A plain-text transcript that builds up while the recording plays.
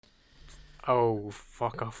Oh,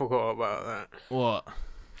 fuck, I forgot about that. What?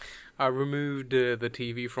 I removed the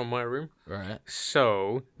TV from my room. Right.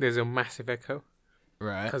 So, there's a massive echo.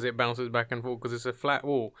 Right. Because it bounces back and forth because it's a flat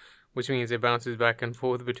wall. Which means it bounces back and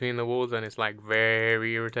forth between the walls and it's like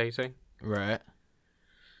very irritating. Right.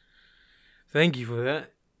 Thank you for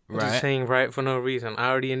that. Right. Just saying right for no reason. I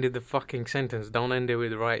already ended the fucking sentence. Don't end it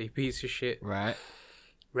with right, you piece of shit. Right.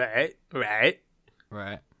 Right. Right.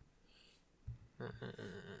 Right.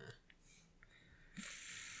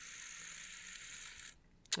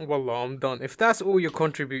 Wallah, I'm done. If that's all you're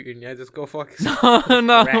contributing, yeah, just go fuck yourself.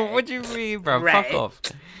 No, Right. what do you mean, bro? Right. Fuck off.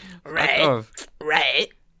 Right. Fuck off. Right.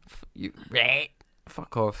 You right.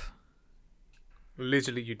 Fuck off.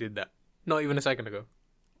 Literally, you did that. Not even a second ago.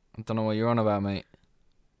 I don't know what you're on about, mate.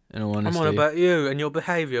 In all honesty. I'm on about you and your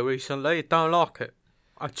behaviour recently. Don't like it.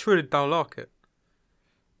 I truly don't like it.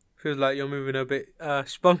 Feels like you're moving a bit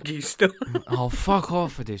spunky still. Oh, fuck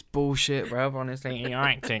off with this bullshit, bro. Honestly, you're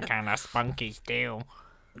acting kind of spunky still.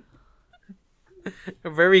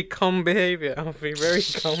 Very calm behaviour, Alfie. Very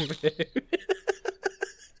calm behaviour.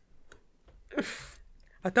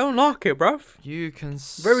 I don't like it, bruv. You can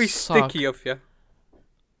Very suck sticky of you.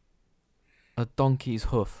 a donkey's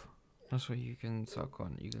hoof. That's what you can suck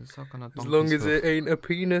on. You can suck on a donkey's As long as hoof. it ain't a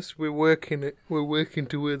penis, we're working it. We're working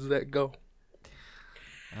towards that goal.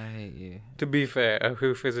 I hate you. To be fair, a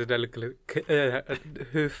hoof is a delicate. A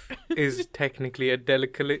hoof is technically a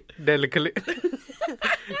delicate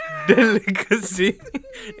delicacy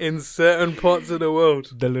in certain parts of the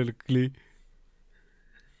world. Delicately.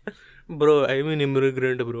 Bro, I'm an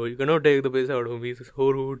immigrant, bro. You cannot take the piss out of me. This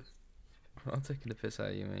whole hood. I'm not taking the piss out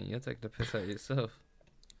of you, man. You're taking the piss out of yourself.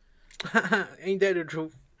 Ain't that the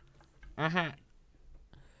truth? Uh-huh.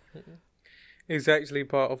 It's actually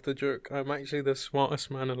part of the joke. I'm actually the smartest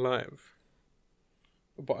man alive.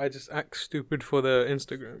 But I just act stupid for the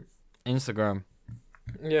Instagram. Instagram.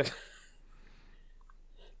 Yeah.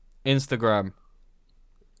 Instagram.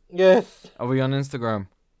 Yes. Are we on Instagram?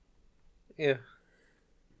 Yeah.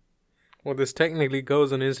 Well, this technically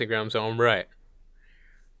goes on Instagram, so I'm right.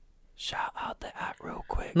 Shout out the app real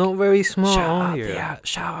quick. Not very smart, Shout are out you? the app.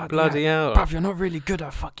 Shout out Bloody the app. hell. Bruv, you're not really good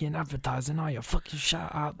at fucking advertising, are you? Fucking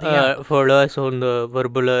shout out the app. Follow us on the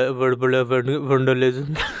verbal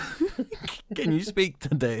vandalism. Can you speak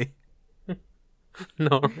today?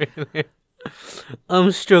 Not really.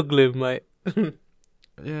 I'm struggling, mate.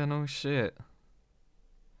 Yeah, no shit.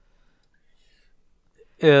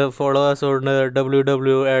 Yeah, follow us on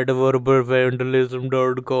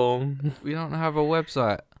www.verbalvandalism.com. We don't have a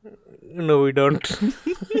website. No, we don't.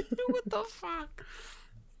 What the fuck?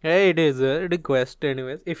 Hey, it is a request,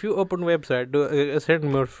 anyways. If you open website, do send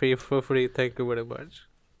me for free. Thank you very much.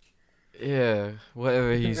 Yeah,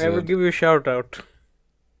 whatever he I will said. give you a shout out.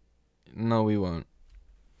 No, we won't.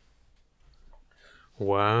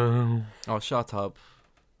 Wow. Oh, shut up.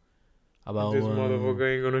 About This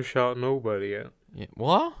motherfucker ain't gonna shout nobody yet. Yeah.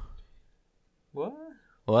 What? What?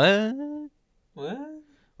 What? What?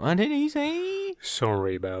 What did he say?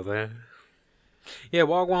 Sorry about that. Yeah,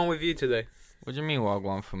 what on with you today? What do you mean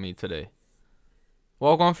Wagwan for me today?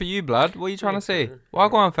 Wagwan for you, blood? What are you trying to say?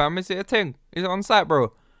 Wagwan, fam, is it a thing? Is it on site,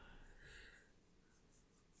 bro?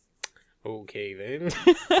 Okay then.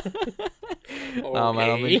 Nah, man,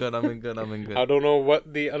 I'm Okay. in good. I don't know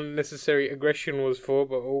what the unnecessary aggression was for,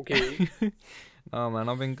 but okay. Oh man,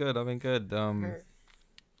 I've been good.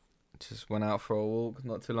 Just went out for a walk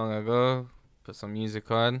not too long ago. Put some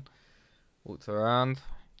music on. Walked around.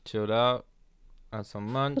 Chilled out. Had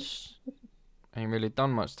some lunch. Ain't really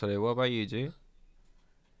done much today. What about you, G?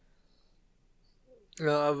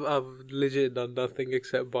 No, I've legit done nothing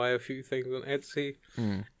except buy a few things on Etsy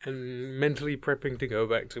and mentally prepping to go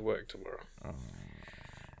back to work tomorrow. And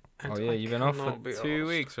Oh yeah, I you've been off for cannot be 2 arsed.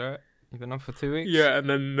 weeks, right? You've been off for 2 weeks? Yeah, and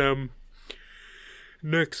then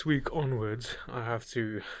next week onwards, I have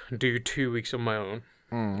to do 2 weeks on my own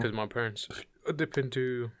because my parents dip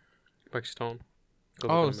into Pakistan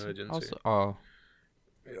because of an emergency.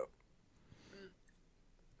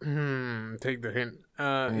 Take the hint.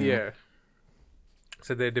 Yeah.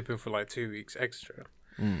 So they're dipping for like 2 weeks extra.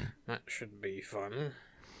 That should be fun.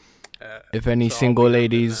 If any So I'll single be doing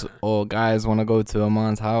ladies that. or guys want to go to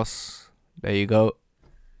Aman's house, there you go.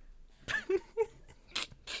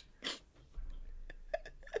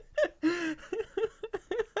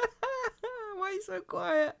 Why are you so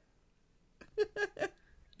quiet?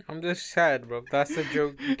 I'm just sad, bro. That's the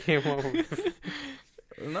joke you came up with.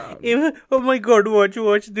 No. Oh my god, watch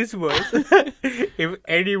this verse. If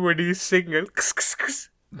anybody is single,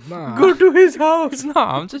 Nah. go to his house. No,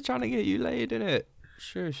 I'm just trying to get you laid, innit?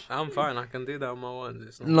 Shush. I'm fine, I can do that on my ones.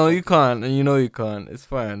 It's not No, you can't, and you know you can't. It's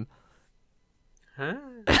fine. Huh?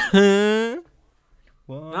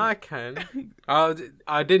 What? No, I can.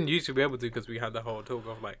 I didn't used to be able to because we had the whole talk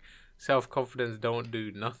of like self-confidence don't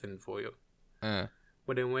do nothing for you.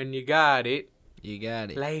 But then when you got it, You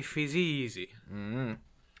got it. life is easy. Mm-hmm.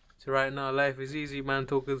 So right now, life is easy, man.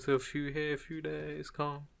 Talking to a few here, a few there. It's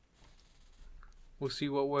calm. We'll see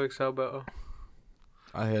what works out better.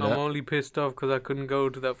 I hear I'm that. only pissed off because I couldn't go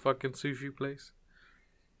to that fucking sushi place.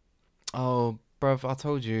 Oh, bruv, I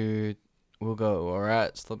told you we'll go,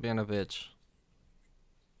 alright? Stop being a bitch.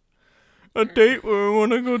 A date where I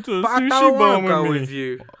want to go to a But I sushi don't bar want to go with me. with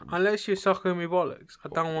you. Unless you're sucking me bollocks. I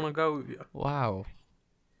don't want to go with you. Wow.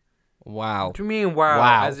 Wow. What do you mean, wow?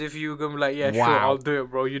 Wow. As if you were going to be like, yeah, sure, Wow. I'll do it,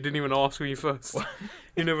 bro. You didn't even ask me first.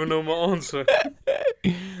 You never know my answer.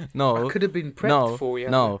 No. I could have been prepped for you.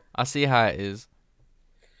 No, I see how it is.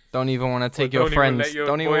 Don't even want to take your don't even friends. let your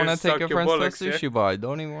Don't even boys want to take suck your your friends to a bollocks, yeah? sushi bar.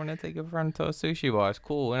 Don't even want to take your friend to a sushi bar. It's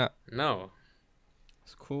cool, innit? No.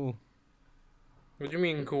 It's cool. What do you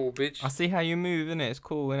mean, cool, bitch? I see how you move, innit? It's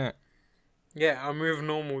cool, innit? Yeah, I move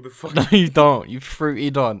normal. The fuck. No, you don't. You fruity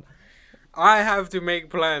don't. I have to make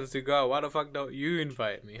plans to go. Why the fuck don't you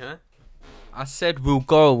invite me, huh? I said we'll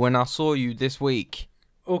go when I saw you this week.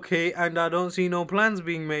 Okay, and I don't see no plans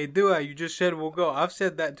being made, do I? You just said we'll go. I've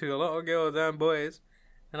said that to a lot of girls and boys,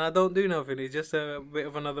 and I don't do nothing. It's just a bit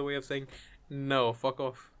of another way of saying, no, fuck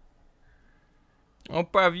off. Oh,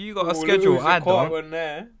 bruv, you got a Ooh, schedule. look who's I the quiet don't. one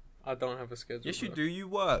there. I don't have a schedule. Yes, you bro. do. You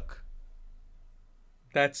work.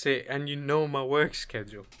 That's it, and you know my work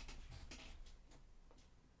schedule.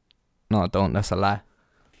 No, I don't. That's a lie.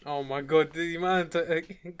 Oh my god, the amount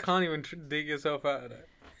can't even dig yourself out of that.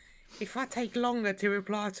 If I take longer to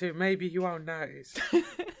reply to, maybe you won't notice.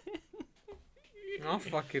 I'll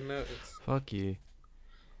fucking notice. Fuck you.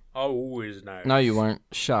 I'll always notice. No, you won't.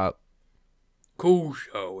 Shut up. Cool,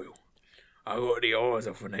 I will. I got the eyes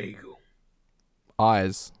of an eagle.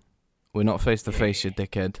 Eyes. We're not face to face, you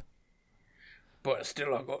dickhead. But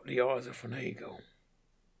still, I got the eyes of an eagle.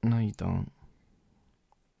 No, you don't.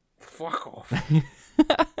 Fuck off.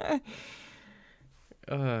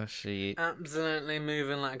 Oh, shit. Absolutely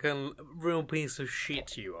moving like a real piece of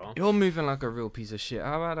shit, you are. You're moving like a real piece of shit.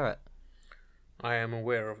 How about that? I am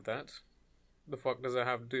aware of that. The fuck does that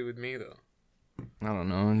have to do with me, though? I don't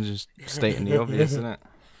know. I'm just stating the obvious, isn't it?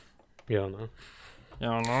 Yeah, I know. Yeah,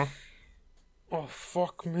 I know. Oh,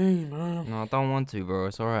 fuck me, man. No, I don't want to, bro.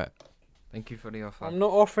 It's alright. Thank you for the offer. I'm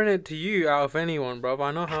not offering it to you out of anyone, bruv.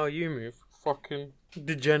 I know how you move. Fucking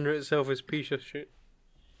degenerate, selfish piece of shit.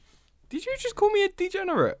 Did you just call me a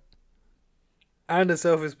degenerate? And a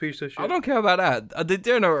selfish piece of shit. I don't care about that. A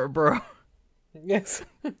degenerate, bro. Yes.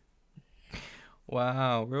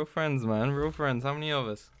 Wow. Real friends, man. Real friends. How many of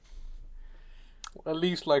us? At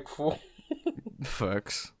least like 4.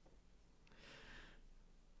 Facts.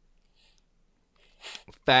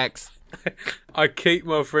 Facts. I keep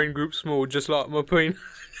my friend group small, just like my peen.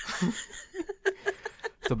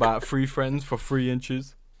 It's about 3 friends for 3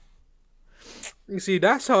 inches. You see,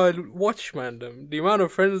 that's how I watch mandem. The amount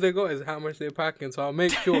of friends they got is how much they're packing, so I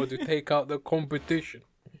make sure to take out the competition.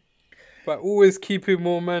 But always keeping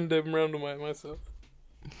more mandem around myself.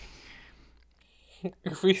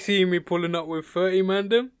 If we see me pulling up with 30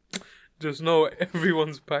 mandem, just know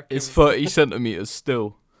everyone's packing. It's 30 centimeters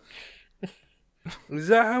still. Is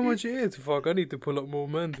that how much it is? Fuck, I need to pull up more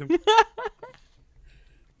mandem.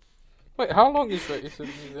 Wait, how long is 30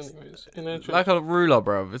 centimeters anyways? In inches? Like a ruler,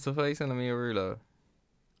 bro. It's a 30 centimeter ruler.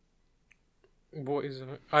 What is it?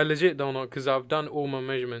 I legit don't know, because I've done all my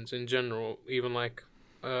measurements in general, even like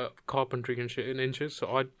carpentry and shit in inches,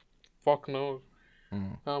 so I fuck know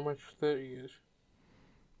how much 30 is.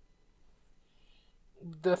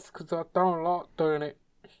 That's because I don't like doing it.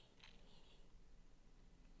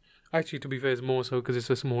 Actually, to be fair, it's more so because it's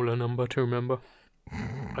a smaller number to remember.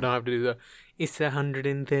 I don't have to do that. It's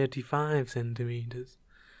 135 centimeters.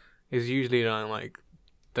 It's usually around like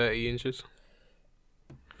 30 inches.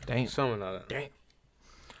 Damn. Something like that.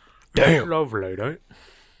 Damn. Lovely, don't?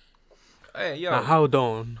 Hey, yo. Now, hold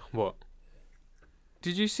on. What?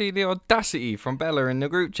 Did you see the audacity from Bella in the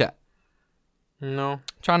group chat? No.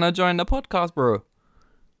 Trying to join the podcast, bro.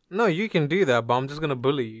 No, you can do that, but I'm just gonna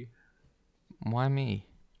bully you. Why me?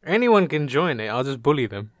 Anyone can join it. I'll just bully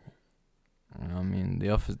them. I mean, the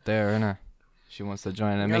offer's there, innit? She wants to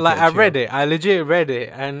join and make Like, it I chill. read it. I legit read it,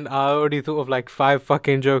 and I already thought of like 5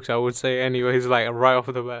 fucking jokes I would say anyways, like right off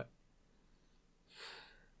the bat.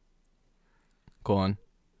 Go on.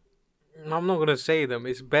 I'm not gonna say them.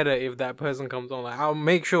 It's better if that person comes on. Like, I'll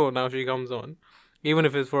make sure now she comes on, even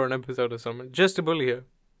if it's for an episode or something, just to bully her.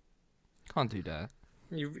 Can't do that.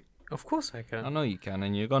 Of course I I can. know you can,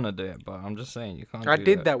 and you're gonna do it, but I'm just saying you can't. I do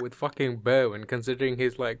did that with fucking Berwin, considering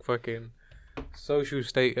his like fucking social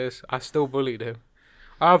status. I still bullied him.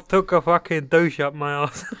 I've took a fucking douche up my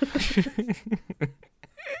ass.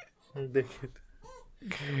 Dickhead.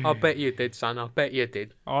 I bet you did, son. I bet you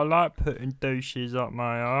did. I like putting douches up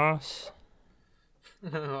my ass.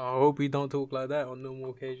 I hope you don't talk like that on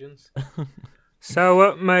normal occasions. So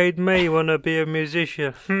what made me want to be a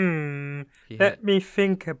musician? Let me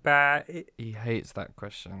think about it. He hates that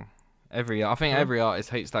question. I think Huh? every artist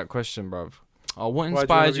hates that question, bruv. Oh, what Why do you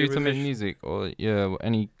inspires wanna be you a to make musician? music? Or, yeah,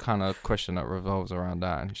 any kind of question that revolves around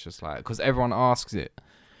that. And it's just like, because everyone asks it.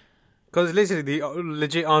 Because literally the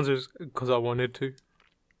legit answer is because I wanted to.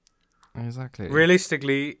 Exactly.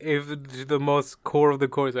 Realistically, if the most core of the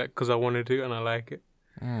core is that because I wanted to and I like it.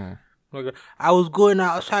 Yeah. Like, I was going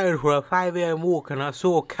outside for a 5 a.m. walk and I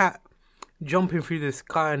saw a cat jumping through the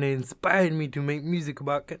sky and it inspired me to make music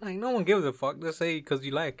about cat. Like, no one gives a fuck. Just say because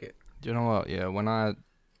you like it. Do you know what? Yeah, when I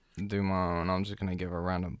do my own, I'm just going to give a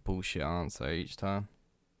random bullshit answer each time.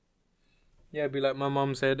 Yeah, it'd be like my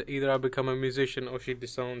mum said, either I become a musician or she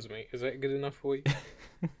disowns me. Is that good enough for you?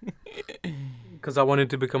 Because I wanted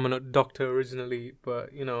to become a doctor originally,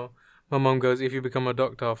 but, you know, my mum goes, if you become a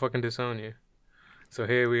doctor, I'll fucking disown you. So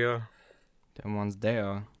here we are. Them ones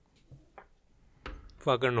there.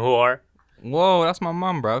 Fucking whore. Whoa, that's my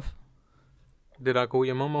mum, bruv. Did I call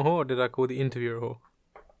your mum a whore or did I call the interviewer a whore?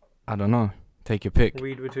 I don't know. Take your pick.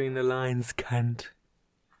 Read between the lines, cunt.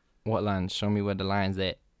 What lines? Show me where the line's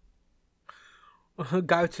at.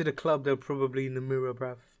 Go to the club, they're probably in the mirror,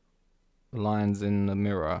 bruv. Lines in the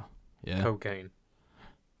mirror. Yeah. Cocaine.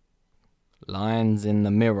 Lines in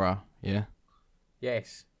the mirror. Yeah.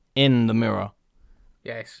 Yes. In the mirror.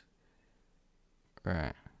 Yes.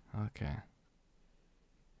 Right. Okay.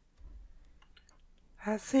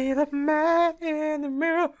 I see the man in the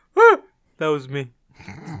mirror. That was me.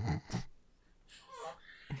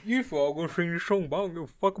 You thought I was going to sing the song, but I don't give a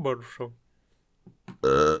fuck about the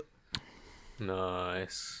song.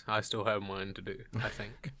 Nice. I still have mine to do, I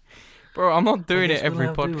think. Bro, I'm not doing I it guess every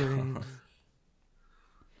we'll have to do podcast. it.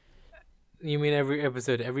 You mean every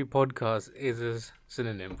episode, every podcast is a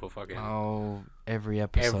synonym for fucking... Oh, every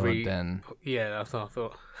episode then. Yeah, that's what I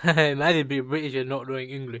thought. Imagine being British and not knowing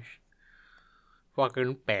English.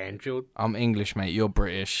 Fucking banjo. I'm English, mate. You're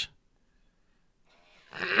British.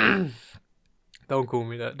 Don't call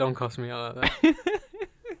me that. Don't cuss me out like that.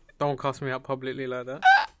 Don't cuss me out publicly like that.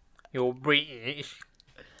 You're British.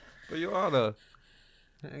 But you are though.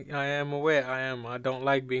 I am aware. I don't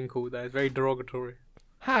like being called that. It's very derogatory.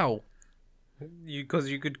 How?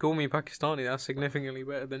 Because you could call me Pakistani. That's significantly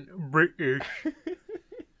better than British.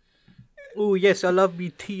 Oh yes, I love me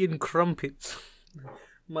tea and crumpets.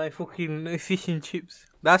 My fucking fish and chips.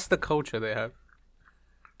 That's the culture they have.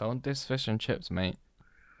 Don't diss fish and chips, mate.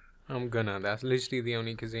 I'm gonna. That's literally the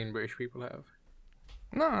only cuisine British people have.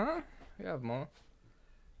 Nah, you have more.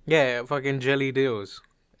 Yeah, fucking jelly deals.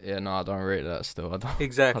 Yeah, no, I don't rate that still. I don't.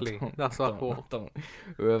 Exactly. I don't, That's what I thought. don't.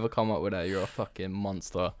 Whoever come up with that, you're a fucking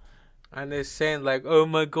monster. And they're saying like, oh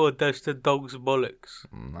my god, that's the dog's bollocks.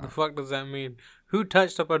 Nah. The fuck does that mean? Who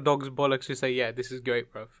touched up a dog's bollocks to say, yeah, this is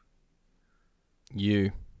great, bruv?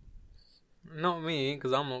 You. Not me,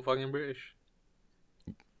 because I'm not fucking British.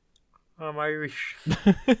 I'm Irish.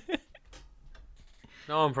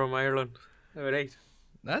 No, I'm from Ireland. Alright.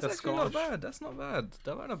 That's actually not Scottish. bad. That's not bad.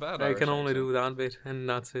 That ain't a bad. I Irish can only accent. do that bit, and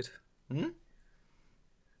that's it. Hmm?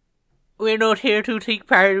 We're not here to take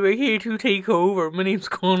part, we're here to take over. My name's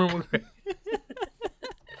Conor McGregor.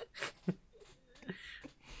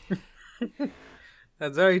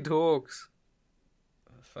 That's how he talks.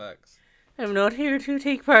 Facts. I'm not here to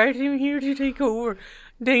take part, I'm here to take over.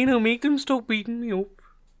 Dana, make them stop beating me up.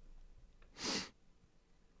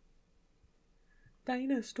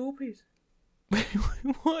 Dana, stop it.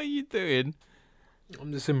 What are you doing?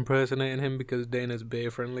 I'm just impersonating him because Dana's bear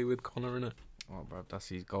friendly with Conor in it. Oh, bro, that's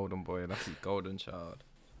his golden boy. That's his golden child.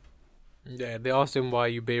 Yeah, they asked him why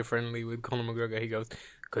you bear friendly with Conor McGregor. He goes,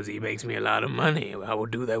 because he makes me a lot of money. I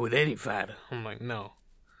would do that with any fighter. I'm like, no.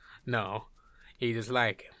 You just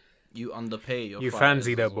like him. You underpay your. You fighters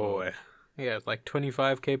fancy as that well. boy. Yeah, it's like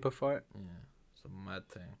 25k per fight. Yeah, it's a mad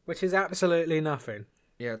thing. Which is absolutely nothing.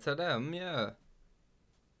 Yeah, to them, yeah.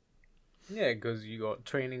 Yeah, because you got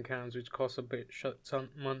training camps which cost a bit ton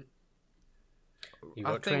money. You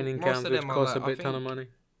I got think training most camps of which them are cost like- a I bit ton of think- money.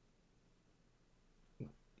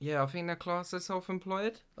 Yeah, I think their class is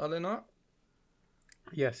self-employed. Are they not?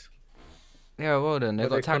 Yes. Yeah, well then, they But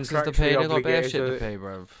got they're taxes to contractually pay, they got bare obligated shit to to- pay,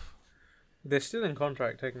 bruv. They're still in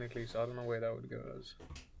contract technically, so I don't know where that would go as.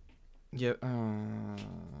 Yeah,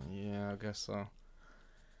 yeah, I guess so.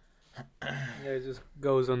 Yeah, it just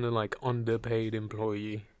goes under like underpaid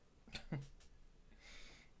employee.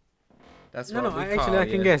 That's No, what no. we Actually, call I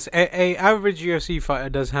can you. guess. A average UFC fighter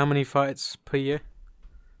does how many fights per year?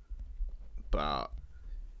 But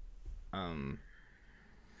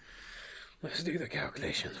Let's do the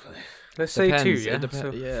calculations for this. Let's say depends. 2, It yeah. depends.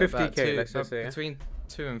 So Yeah, 50k. about two, Let's just say. Yeah? between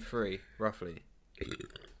 2 and 3, roughly.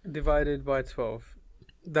 Divided by 12.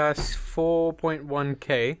 That's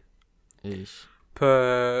 4.1k Ish.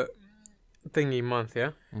 per thingy month.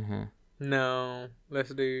 Yeah. Mhm. Now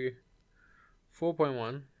let's do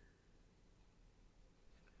 4.1.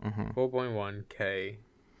 Mhm. 4.1k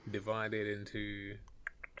divided into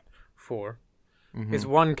 4. Mhm. It's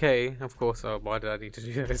 1k, of course. Oh, why did I need to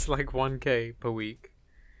do that? It's like 1k per week.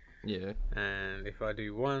 Yeah. And if I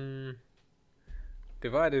do 1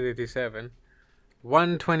 divided into 7,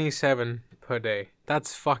 127 per day.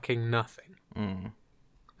 That's fucking nothing.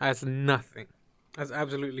 That's nothing. That's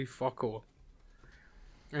absolutely fuck all.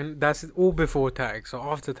 And that's all before tax. So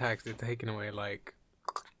after tax, they're taking away like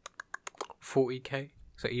 40k.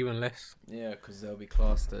 So even less. Yeah, because they'll be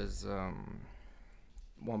classed as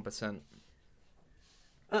 1%.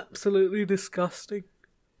 Absolutely disgusting.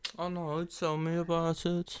 Oh no, tell me about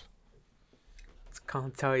it.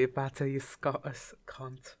 Can't tell you better, you Scottish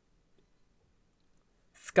cunt.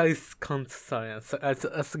 Scottish cunt, sorry. I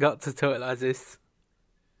forgot to talk like this.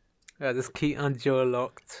 I just keep my jaw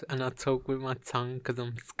locked and I talk with my tongue because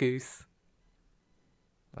I'm scoose.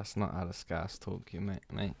 That's not how the Scots talk, you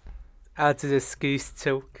mate. How to the scoose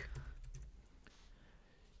talk?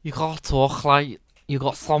 You gotta talk like you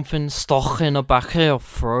got something stuck in the back of your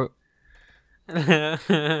throat.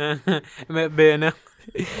 Being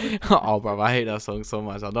Oh, bro, I hate that song so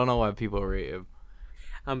much. I don't know why people rate it.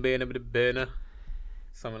 I'm being a bit of burner.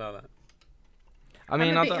 Something like that. I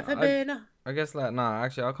mean, I'm a bit of a burner. I guess like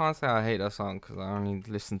actually I can't say I hate that song because I only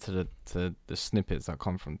listen to the snippets that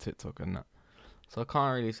come from TikTok and that. So I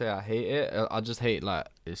can't really say I hate it. I just hate like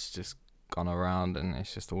it's just gone around and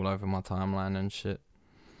it's just all over my timeline and shit.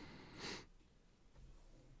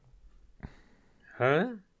 Huh?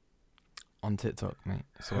 On TikTok, mate.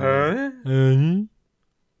 So, Huh?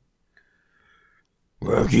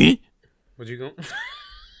 Rocky? What you going?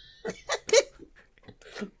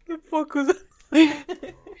 The fuck was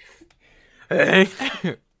that? Hey.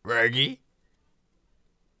 Rocky?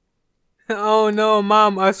 Oh no,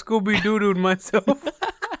 Mom! I Scooby Doo'd myself.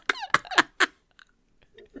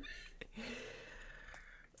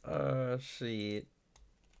 Oh shit.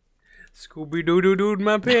 Scooby Doo'd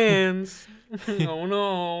my pants. Oh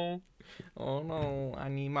no! Oh no! I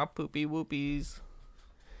need my poopy whoopies.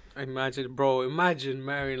 Imagine, bro. Imagine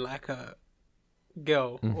marrying like a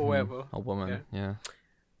girl or whatever. A woman, yeah.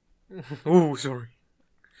 Ooh, sorry.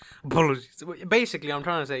 Apologies. Basically, I'm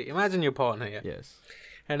trying to say, imagine your partner, yeah? Yes.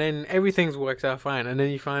 And then everything's works out fine, and then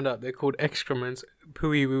you find out they're called excrements,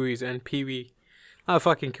 pooey wooies, and pee-wee. I'll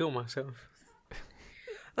fucking kill myself.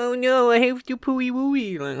 Oh no, I have to pooey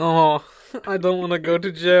wooey. Like, oh, I don't want to go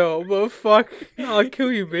to jail, but fuck, I'll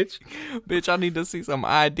kill you, bitch. Bitch, I need to see some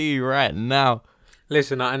ID right now.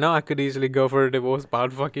 Listen, I know I could easily go for a divorce, but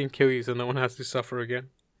I'd fucking kill you so no one has to suffer again.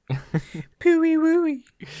 Pooey wooey.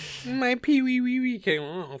 My pee-wee wee came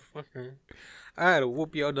on. Oh, fucking. I had to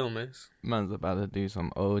whoop your dumbass. Man's about to do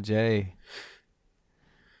some OJ.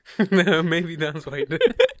 Maybe that's why he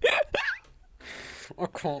did. I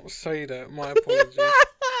can't say that. My apologies.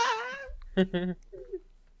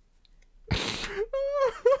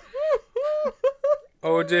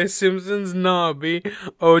 OJ Simpson's Nobby.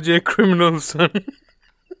 OJ Criminal Son.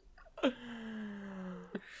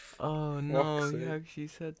 Oh no, Fuck's you sake. actually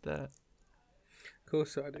said that. Of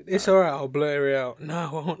course I did. It's alright, I'll blur it out. No,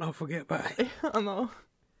 I won't. I'll forget about it. I know.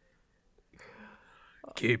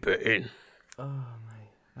 Keep it in. Oh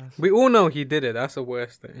my. We all know he did it. That's the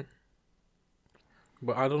worst thing.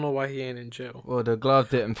 But I don't know why he ain't in jail. Well, the glove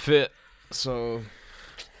didn't fit, so.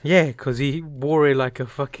 Yeah, because he wore it like a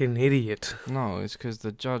fucking idiot. No, it's because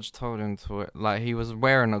the judge told him to. Like he was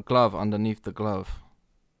wearing a glove underneath the glove.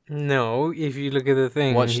 No, if you look at the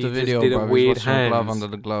thing, Watch he the just video, did bro. a He's weird watching a glove hands. under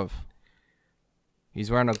the glove.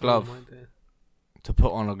 He's wearing a glove Oh, my days. to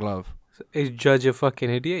put on a glove. Is Judge a fucking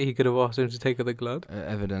idiot? He could have asked him to take the glove.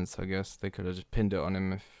 Evidence, I guess. They could have just pinned it on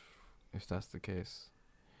him if that's the case.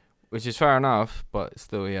 Which is fair enough, but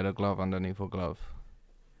still he had a glove underneath a glove.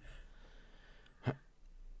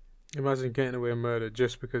 Imagine getting away with murder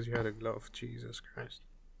just because you had a glove. Jesus Christ.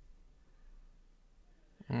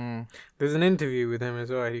 There's an interview with him as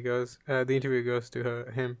well. He goes, the interview goes to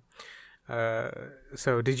him.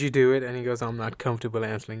 So did you do it? And he goes, I'm not comfortable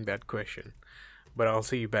answering that question, but I'll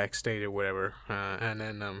see you backstage or whatever. And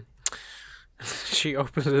then she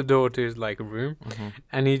opens the door to his like room, Mm-hmm.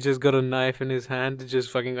 and he just got a knife in his hand,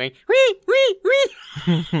 just fucking going wee wee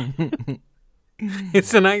wee.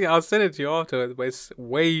 It's an act. I'll send it to you afterwards, but it's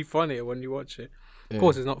way funnier when you watch it. Of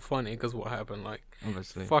course, it's not funny because what happened, like,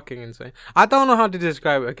 obviously. fucking insane. I don't know how to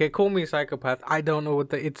describe it. Okay, call me a psychopath. I don't know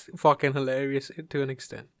it's fucking hilarious to an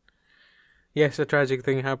extent. Yes, a tragic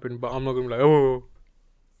thing happened, but I'm not gonna be like, oh.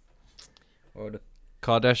 Well, the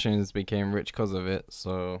Kardashians became rich because of it,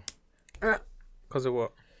 so. Because of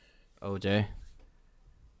what? OJ.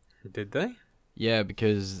 Did they? Yeah,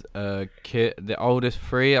 because the oldest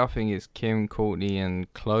three, I think it's Kim, Courtney,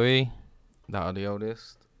 and Chloe. That are the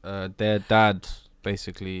oldest. Their dad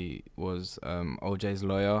basically was OJ's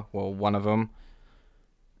lawyer. Well, one of them,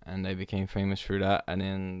 and they became famous through that. And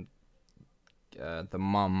then the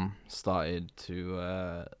mum started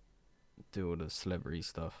to do all the celebrity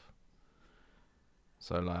stuff.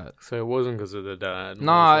 So it wasn't because of the dad.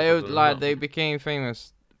 No, it was like they became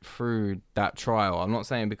famous through that trial. I'm not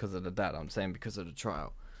saying because of the dad. I'm saying because of the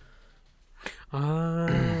trial.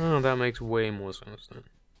 Ah, that makes way more sense then.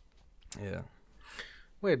 Yeah.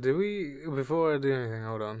 Wait, did we, before I do anything,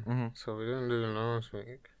 hold on. Mm-hmm. So we didn't do it last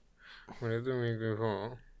week. We did the week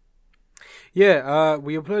before. Yeah,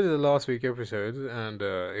 we uploaded the last week episode and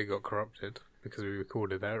it got corrupted because we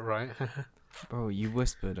recorded that, right? Bro, you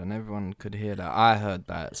whispered and everyone could hear that. I heard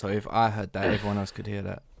that. So if I heard that, everyone else could hear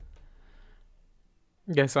that.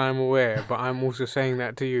 Yes, I'm aware, but I'm also saying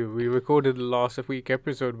that to you. We recorded the last week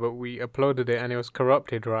episode, but we uploaded it and it was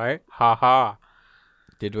corrupted, right? Ha ha.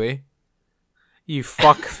 Did we? You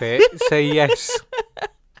fuckfit. Say yes.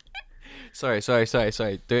 Sorry.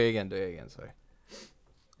 Do it again, sorry.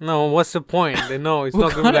 No, what's the point? They know it's We'll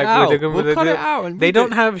not going to be cut it like... out. They're gonna, We'll cut it out. And they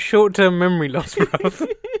don't have short-term memory loss, bro.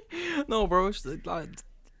 No, bro. It's like,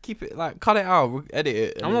 keep it, like, cut it out. We'll edit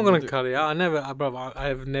it. I'm not going to cut it out.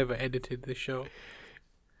 I've never edited this show.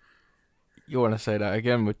 You want to say that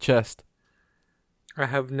again with chest? I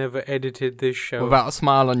have never edited this show. Without a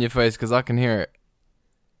smile on your face, because I can hear it.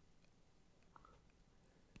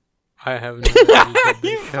 I have never edited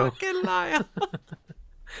this You show. fucking liar.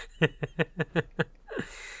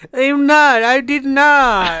 I'm not. I did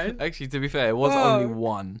not. Actually, to be fair, it was only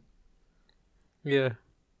one. Yeah.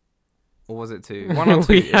 Or was it two? One or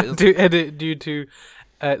two. We had to edit due to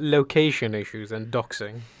location issues and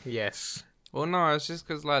doxing. Yes. Well, no, it's just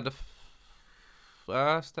because, like, the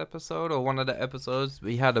first episode or one of the episodes,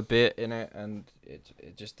 we had a bit in it and it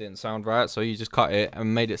just didn't sound right. So you just cut it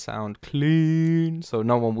and made it sound clean so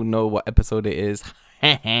no one would know what episode it is.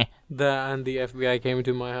 That and the FBI came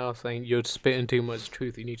to my house saying, you're spitting too much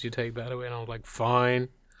truth. You need to take that away. And I was like, fine.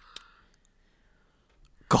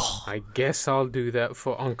 God. I guess I'll do that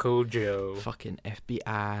for Uncle Joe. Fucking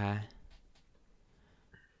FBI.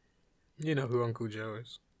 You know who Uncle Joe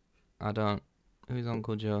is. I don't. Who's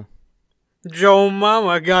Uncle Joe? Joe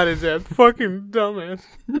Mama got his ass. Fucking dumbass.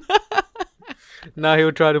 Now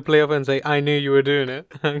he'll try to play up and say, I knew you were doing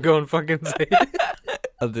it. And go and fucking say it.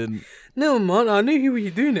 I didn't. No, man, I knew you were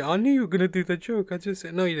doing it. I knew you were going to do that joke. I just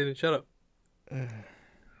said, no, you didn't. Shut up.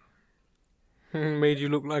 Made you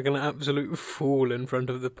look like an absolute fool in front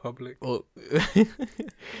of the public. Well,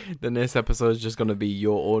 then this episode is just going to be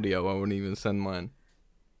your audio. I won't even send mine.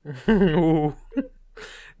 Ooh.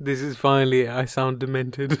 This is finally it. I sound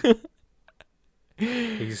demented.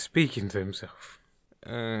 He's speaking to himself.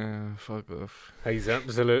 Fuck off. He's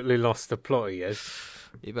absolutely lost the plot, yes.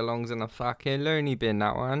 He belongs in a fucking loony bin,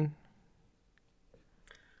 that one.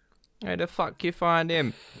 Where the fuck you find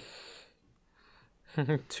him?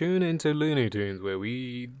 Tune into Looney Tunes, where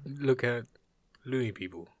we look at loony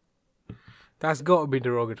people. That's got to be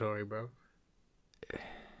derogatory, bro.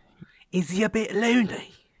 Is he a bit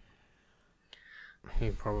loony?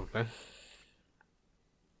 Probably.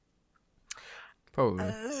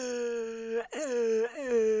 Probably.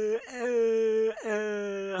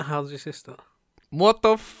 How's your sister? What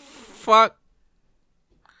the fuck?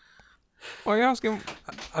 Why are you asking?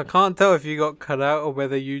 I can't tell if you got cut out or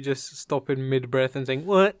whether you just stop in mid-breath and saying,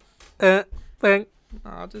 what? Bang.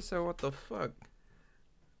 I just said, what the fuck?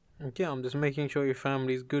 Yeah, I'm just making sure your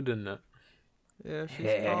family's good in that. Yeah,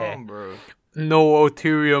 she's calm, bro. No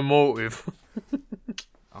ulterior motive.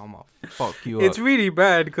 I'ma fuck you It's up. really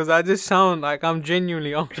bad because I just sound like I'm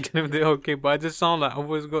genuinely asking if they're okay, but I just sound like I've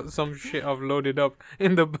always got some shit I've loaded up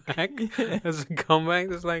in the back as a comeback.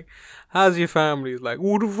 It's like, how's your family? It's like,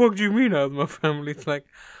 what the fuck do you mean how's my family? It's like,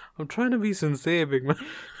 I'm trying to be sincere, big man.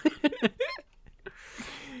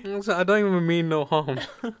 So I don't even mean no harm.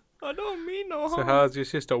 I don't mean no harm. So how's your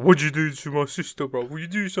sister? What'd you do to my sister, bro? Would you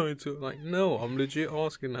do something to her? Like, no, I'm legit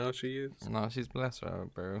asking how she is. No, she's blessed,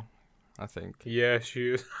 bro. I think. Yeah, she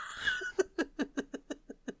is.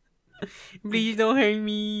 Please don't hurt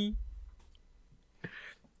me.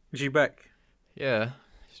 Is she back? Yeah,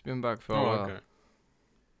 she's been back for a while. Okay.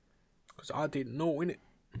 Because I didn't know, innit?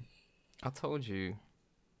 I told you.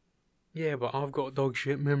 Yeah, but I've got dog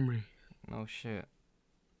shit memory. No shit.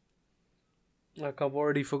 Like, I've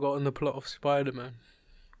already forgotten the plot of Spider-Man.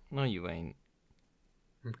 No, you ain't.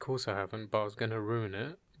 Of course I haven't, but I was going to ruin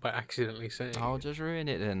it by accidentally saying I'll it. just ruin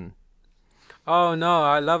it then. Oh, no,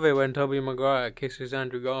 I love it when Tobey Maguire kisses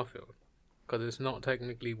Andrew Garfield. Because it's not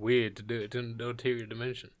technically weird to do it in the ulterior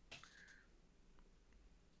dimension.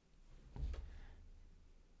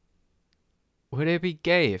 Would it be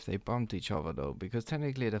gay if they bumped each other, though? Because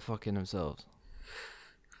technically they're fucking themselves.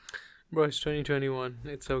 Bro, it's 2021.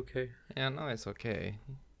 It's okay. Yeah, no, it's okay.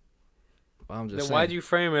 But I'm just Then saying. why do you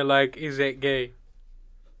frame it like, is it gay?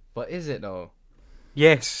 But is it, though?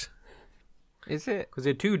 Yes. Is it? Because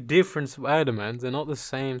they're two different Spider-Mans. They're not the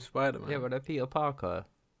same Spider-Man. Yeah, but they're Peter Parker.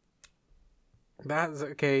 That's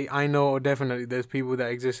okay. I know definitely there's people that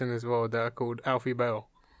exist in this world that are called Alfie Bell.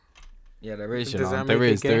 Yeah, there is, you Does know. that There make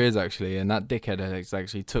it is, gay? there is actually. And that dickhead has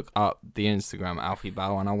actually took up the Instagram Alfie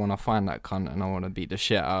Bow, and I want to find that cunt and I want to beat the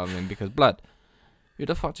shit out of him because, blood, who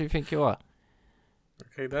the fuck do you think you are?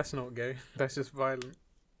 Okay, that's not gay. That's just violent.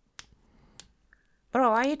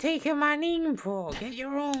 Bro, why you taking my name for? Get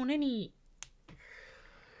your own, innit?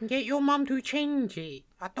 Get your mum to change it.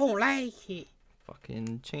 I don't like it.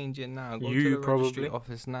 Fucking change it now. Go You to the registry probably.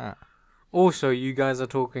 office now. Also, you guys are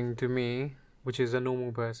talking to me, which is a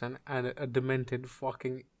normal person, and a demented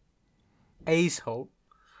fucking asshole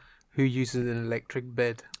who uses an electric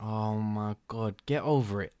bed. Oh my god, get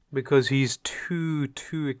over it. Because he's too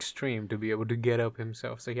extreme to be able to get up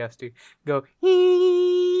himself. So he has to go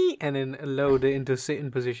and then load it into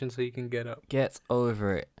sitting position so he can get up. Get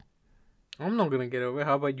over it. I'm not gonna get over it.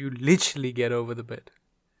 How about you literally get over the bed?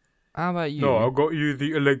 How about you? No, I got you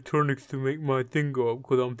the electronics to make my thing go up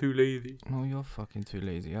because I'm too lazy. No, you're fucking too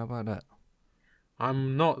lazy. How about that?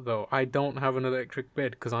 I'm not though. I don't have an electric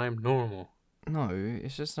bed because I am normal. No,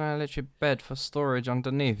 it's just an electric bed for storage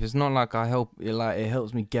underneath. It's not like it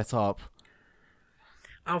helps me get up.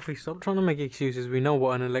 Alfie, stop trying to make excuses. We know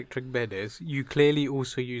what an electric bed is. You clearly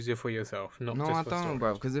also use it for yourself, not No, just I for don't, storage.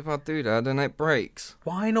 bro. Because if I do that, then it breaks.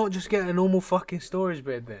 Why not just get a normal fucking storage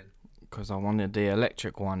bed then? Because I wanted the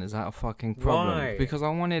electric one. Is that a fucking problem? Why? Because I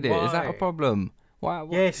wanted it. Is that a Why? problem? Why?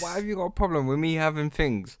 Yes. Why have you got a problem with me having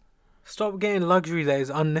things? Stop getting luxury that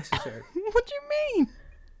is unnecessary. What do you mean?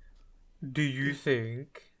 Do you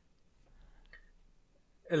think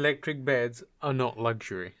electric beds are not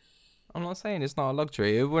luxury? I'm not saying it's not a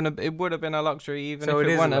luxury. It would have been a luxury even So if it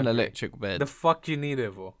it is a wasn't an luxury. electric bed. The fuck you need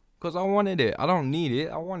it for? Because I wanted it. I don't need it.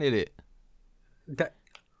 I wanted it. That.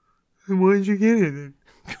 Why did you get it then?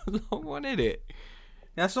 Because I wanted it.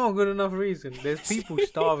 That's not a good enough reason. There's people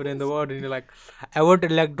starving in the world, and you're like, I want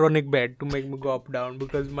electronic bed to make me go up down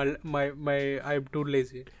because my I'm too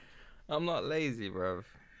lazy. I'm not lazy, bro.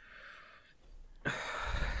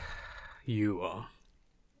 You are.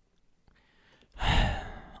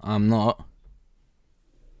 I'm not.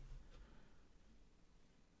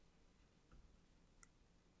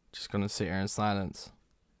 Just gonna sit here in silence.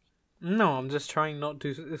 No, I'm just trying not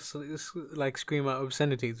to like scream out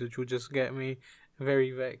obscenities, which will just get me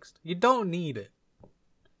very vexed. You don't need it.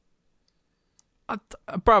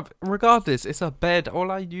 Bruv, regardless, it's a bed.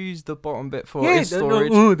 All I use the bottom bit for Yeah, is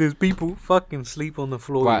storage. there's people fucking sleep on the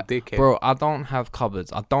floor, Right, you dickhead. bro, I don't have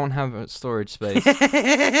cupboards. I don't have a storage space.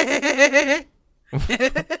 Why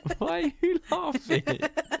are you laughing?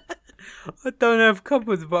 I don't have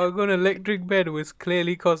cupboards, but I've got an electric bed which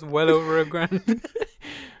clearly costs well over $1,000.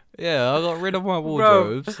 Yeah, I got rid of my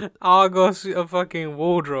wardrobes. I got a fucking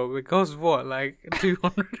wardrobe. It costs what, like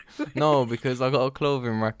 200? No, because I got a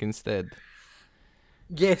clothing rack instead.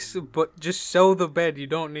 Yes, but just sell the bed. You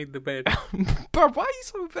don't need the bed. Bro, why are you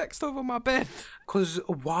so vexed over my bed? Cause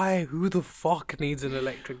why? Who the fuck needs an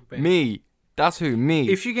electric bed? Me. That's who, me.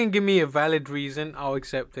 If you can give me a valid reason, I'll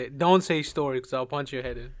accept it. Don't say storage, cause I'll punch your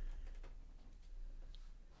head in.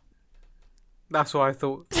 That's what I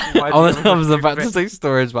thought. Why do I you was, have an I was electric about to bed? say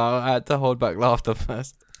storage, but I had to hold back laughter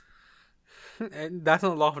first. And that's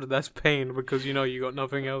not laughter, that's pain, because you know you got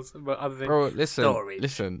nothing else but other than Bro, listen, storage.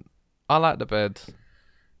 listen. I like the bed.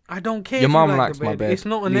 I don't care. Your if mum you like likes the my bed. bed. It's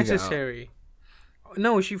not Leave it out. unnecessary.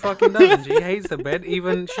 No, she fucking doesn't. She hates the bed.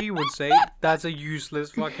 Even she would say that's a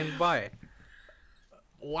useless fucking buy.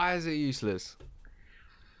 Why is it useless?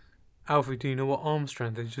 Alfie, do you know what arm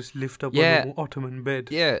strength is? Just lift up Yeah. a normal Ottoman bed.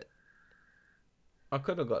 Yeah. I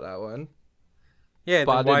could have got that one. Yeah,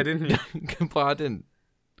 But then I why didn't you? But I didn't.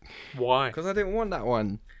 Why? Because I didn't want that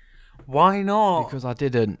one. Why not? Because I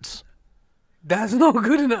didn't. That's not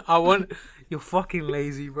good enough. I want. You're fucking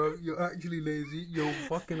lazy, bro. You're actually lazy. You're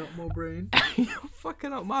fucking up my brain. You're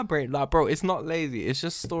fucking up my brain. Like, bro, it's not lazy. It's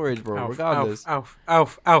just storage, bro. Regardless.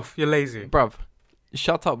 Alf, you're lazy. Bruv,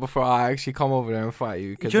 shut up before I actually come over there and fight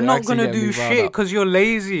you. You're not gonna do shit because you're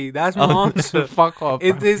lazy. That's my answer. Fuck off.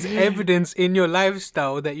 If there's evidence in your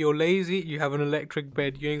lifestyle that you're lazy, you have an electric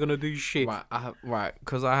bed. You ain't gonna do shit. Right,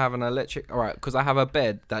 because I have an electric. Alright, because I have a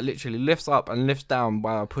bed that literally lifts up and lifts down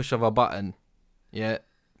by a push of a button. Yeah.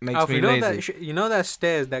 Makes Alf, me you know lazy. you know that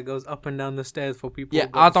stairs that goes up and down the stairs for people. Yeah,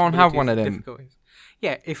 who've got I don't have one of disabilities, them. difficulties?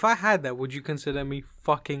 Yeah, if I had that, would you consider me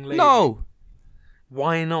fucking lazy? No,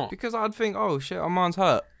 Why not? because I'd think, oh shit, our man's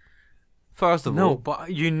hurt. First of No, all,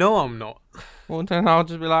 but you know I'm not. well then I'll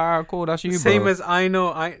just be like, alright, cool, that's you, Same bro. as I know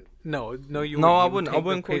I. No, you. No, I you would wouldn't. I take the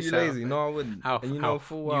wouldn't call piss you out of lazy. it. No, I wouldn't. Alf, And you know Alf,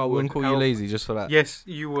 full you well I wouldn't would. call you Alf. lazy just for that. Yes,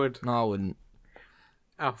 you would. No, I wouldn't.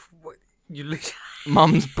 Alf, what? You literally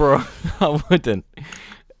Mum's bro, I wouldn't.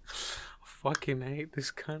 fucking hate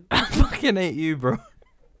this cunt. I fucking hate you, bro.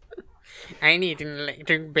 I need an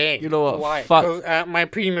electric bed. You know what? Why? Fuck. 'Cause, my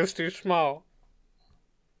penis too small.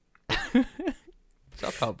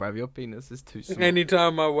 Shut up, bruv. Your penis is too small.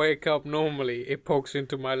 Anytime I wake up, normally it pokes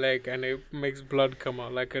into my leg and it makes blood come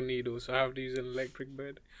out like a needle. So I have to use an electric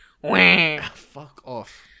bed. Wah. Fuck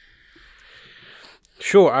off.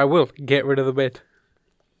 Sure, I will get rid of the bed.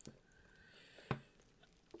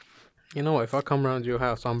 You know what? If I come round your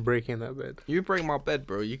house, I'm breaking that bed. You break my bed,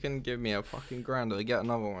 bro. You can give me a fucking grand or get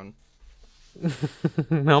another one.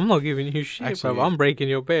 No, I'm not giving you shit, Actually, bro. I'm breaking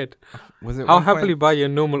your bed. Was it? I'll 1 happily buy you a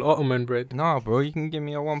normal Ottoman bed. No, bro. You can give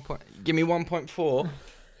me a 1 point. Give me 1.4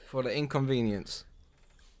 for the inconvenience.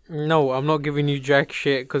 No, I'm not giving you jack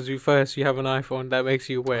shit because you have an iPhone that makes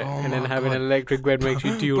you wet, Oh and then my having God. an electric bed makes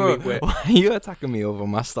you Bro, dually wet. why are you attacking me over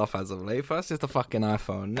my stuff as of late? First, it's the fucking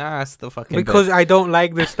iPhone. Nah, it's the fucking Because I don't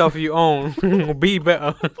like the stuff you own. Be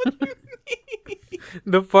better.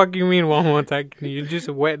 The fuck you mean one more attacking you? You're just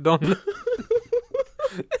wet on.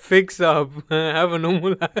 Fix up. Have a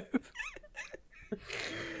normal life.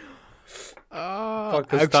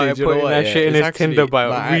 Fucker started putting that shit in his Tinder bio.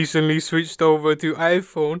 Like, Recently switched over to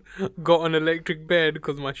iPhone. Got an electric bed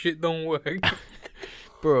because my shit don't work.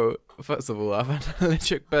 bro, first of all, I've had an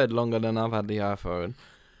electric bed longer than I've had the iPhone.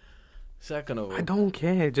 Second of all, I don't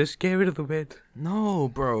care. Just get rid of the bed. no,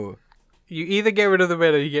 bro. You either get rid of the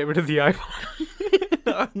bed or you get rid of the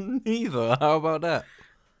iPhone. Neither. How about that?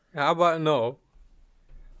 How about no?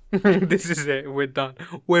 This is it. We're done.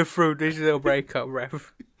 We're through. This is a breakup,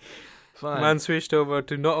 ref. Fine. Man switched over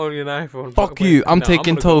to not only an iPhone. Fuck but you. I'm no,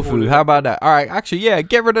 taking gonna go all tofu. in. How about that? All right. Actually, yeah.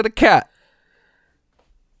 Get rid of the cat.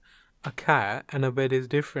 A cat and a bed is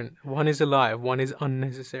different. One is alive. One is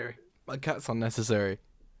unnecessary. My cat's unnecessary.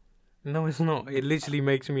 No, it's not. It literally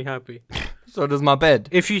makes me happy. So does my bed.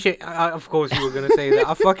 If you say, of course you were gonna say that.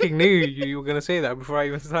 I fucking knew you were gonna say that before I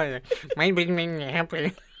even started. My bed make me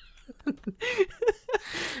happy.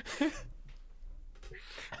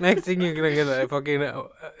 Next thing you're gonna get that fucking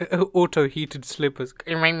auto heated slippers.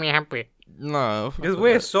 It make me happy. No. fuck Just with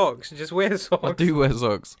wear that. socks. Just wear I socks. do wear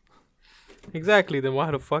socks. Exactly. Then why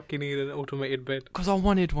the fuck you need an automated bed? Because I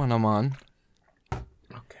wanted one, man.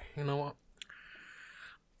 Okay. You know what?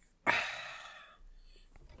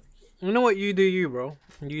 You know what? You do you, bro.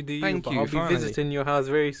 You do you. Thank but you, I'll be finally. visiting your house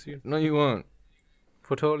very soon No, you won't.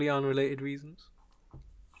 for totally unrelated reasons.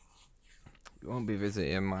 You won't be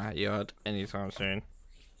visiting my yard anytime soon.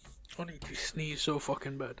 I need to sneeze so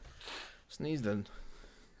fucking bad. Sneeze then.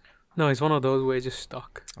 No, it's one of those where it's just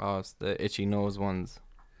stuck. Oh, it's the itchy nose ones.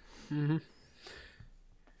 Mm-hmm.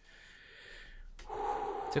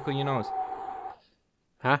 Tickle your nose.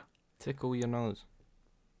 Huh? Tickle your nose.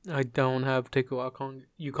 I don't have tickle. I can't.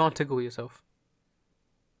 You can't tickle yourself.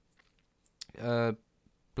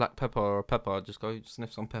 Black pepper or pepper. Just go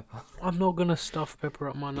sniff some pepper. I'm not gonna stuff pepper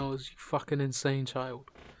up my nose. You fucking insane child.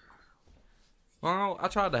 Well, I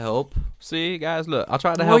tried to help. See, guys, look. I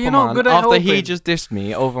tried to Well, help you're a not man good at after he helping. just dissed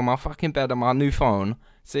me over my fucking bed and my new phone.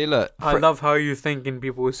 See, look. I love how you thinking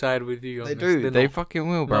people will side with you. On They this. do. They're They not. fucking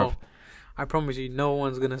will, bro. No. I promise you, no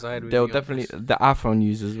one's gonna side with They'll you. on definitely. this. The iPhone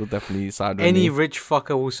users will definitely side with Any me. rich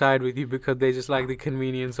fucker will side with you because they just like the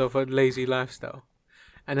convenience of a lazy lifestyle,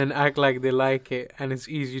 and then act like they like it and it's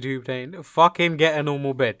easy to obtain. Fucking get a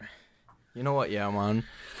normal bed. You know what? Yeah, man.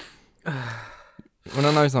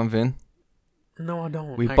 Wanna know something? No, I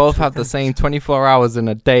don't. We both actually. have the same 24 hours in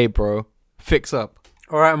a day, bro. Fix up.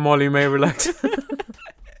 All right, Molly May, relax.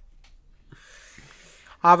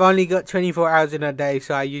 I've only got 24 hours in a day,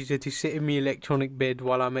 so I use it to sit in my electronic bed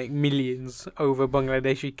while I make millions over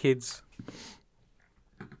Bangladeshi kids.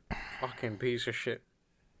 Fucking piece of shit.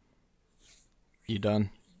 You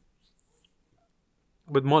done?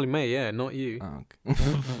 With Molly May, yeah, not you. Oh,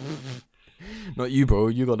 okay. Not you, bro.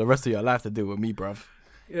 You got the rest of your life to deal with me, bruv.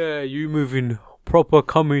 Yeah, you moving proper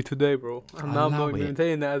cummy today, bro. And now I'm Allow not even it.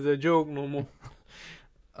 saying that as a joke no more.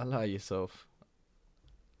 Allow yourself.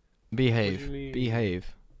 What do you Behave. mean?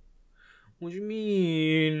 Behave. What do you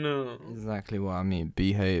mean? Exactly what I mean.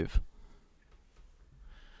 Behave.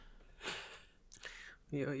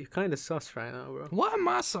 You're kind of sus right now, bro. What am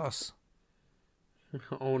I sus?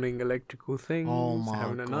 Owning electrical things, Oh my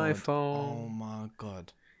having an god. iPhone, Oh my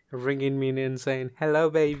god. ringing me in saying, hello,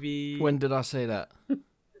 baby. When did I say that?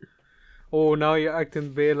 Oh, now you're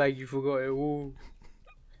acting bare like you forgot it all.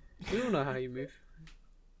 You don't know how you move.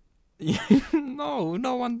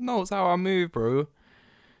 No one knows how I move, bro.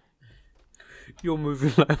 You're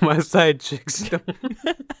moving like my side chick still.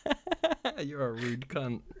 You're a rude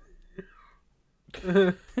cunt.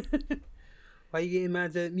 Why you getting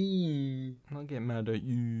mad at me? I'm not getting mad at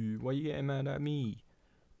you. Why you getting mad at me?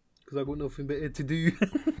 Because I got nothing better to do.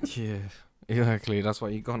 Yeah, exactly. That's why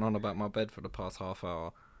you gone on about my bed for the past half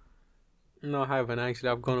hour. No, I haven't actually.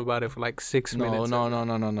 I've gone about it for like 6 minutes.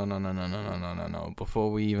 No.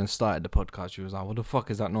 Before we even started the podcast, you was like, "What the fuck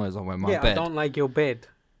is that noise?" I went, "My Yeah, bed." I don't like your bed.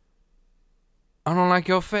 I don't like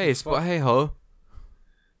your face, but hey ho.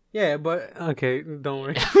 Yeah, but okay, don't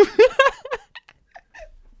worry.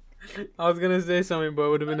 I was gonna say something, but it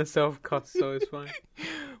would have been a self-cut, so it's fine.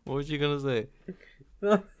 What was you gonna say?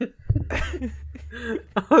 I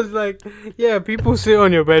was like, yeah, people sit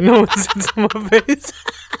on your bed, no one sits on my face.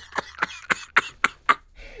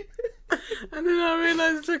 And then I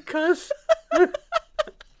realised the cuss.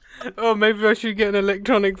 Oh, maybe I should get an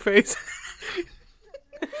electronic face.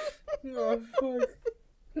 Oh, fuck.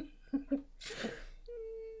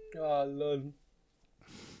 Oh, Lord.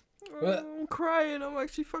 I'm crying. I'm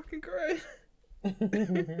actually fucking crying.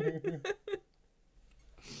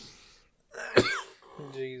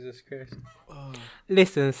 Jesus Christ.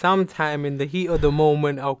 Listen, sometime in the heat of the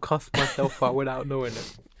moment, I'll cuss myself out without knowing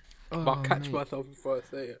it. But I'll catch myself before I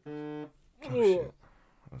say it. Oh, shit.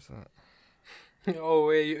 What's that? Oh,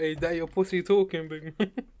 wait, is that your pussy talking, big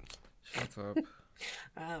man? Shut up.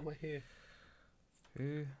 My hair.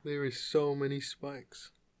 Who? There is so many spikes.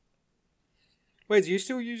 Wait, do you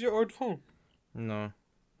still use your old phone? No.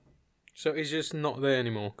 So it's just not there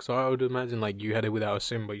anymore? Because I would imagine like you had it without a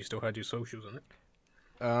SIM, but you still had your socials on it.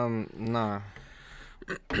 Nah.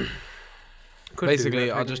 Could Basically, do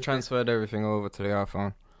that, I just transferred everything over to the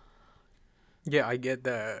iPhone. Yeah, I get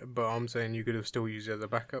that, but I'm saying you could have still used it as a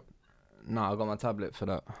backup. Nah, I got my tablet for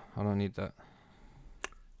that. I don't need that.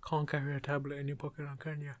 Can't carry a tablet in your pocket,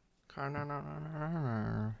 can you?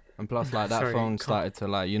 And plus, like, that Sorry, phone can't- started to,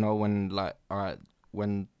 like, you know, when, like, alright,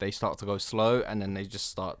 when they start to go slow and then they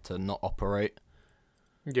just start to not operate.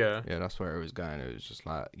 Yeah. Yeah, that's where it was going. It was just,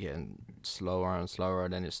 like, getting slower and slower,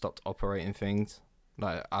 and then it stopped operating things.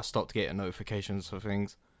 Like, I stopped getting notifications for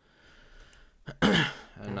things.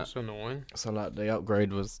 And That's annoying. so, like, the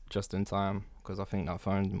upgrade was just in time, because I think that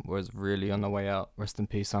phone was really on the way out. Rest in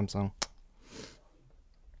peace, Samsung.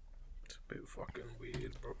 It's a bit fucking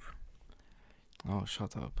weird, bro. Oh,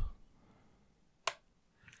 shut up.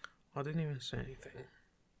 I didn't even say anything.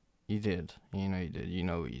 You did. You know you did. You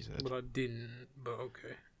know what you said. But I didn't, but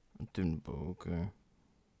okay. Didn't, but okay.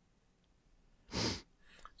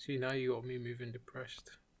 See, now you got me moving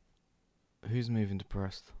depressed. Who's moving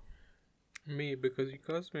depressed? Me, because you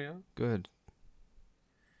cussed me out. Good.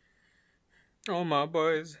 All my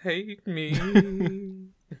boys hate me. There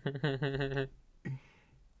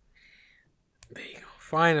you go.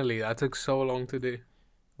 Finally, that took so long to do.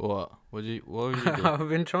 What? What were you doing? I've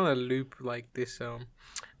been trying to loop like this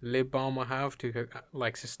lip balm I have to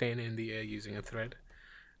like sustain it in the air using a thread,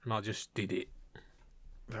 and I just did it.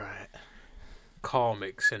 Right.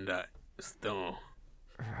 Comics and that stuff.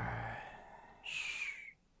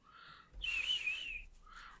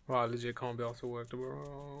 Right, legit can't be after work,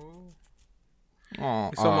 bro. Oh,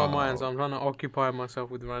 It's on my mind, so I'm trying to occupy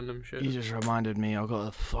myself with random shit. You just reminded me. I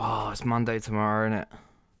got it's Monday tomorrow, innit?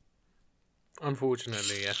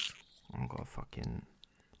 Unfortunately, yes. I've got a fucking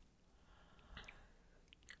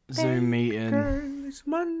Zoom meeting. Girl, it's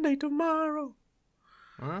Monday tomorrow.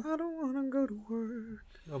 Huh? I don't want to go to work.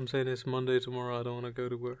 I'm saying it's Monday tomorrow. I don't want to go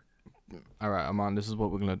to work. Alright, Aman, this is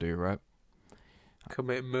what we're gonna do, right?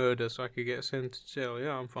 Commit murder so I could get sent to jail.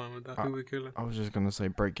 Yeah, I'm fine with that. Who we killing? I was just gonna say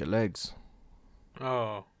break your legs.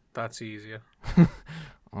 Oh, that's easier.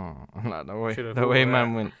 Oh, like the way Should've the way thought of man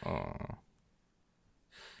that. went. Oh,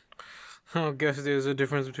 I guess there's a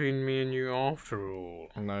difference between me and you after all.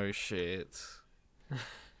 no shit.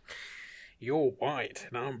 You're white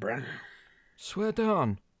and I'm brown. Swear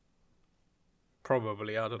down.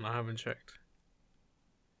 Probably, I don't know, I haven't checked.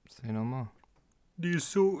 Say no more. Do you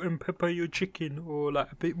salt and pepper your chicken or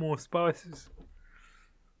like a bit more spices?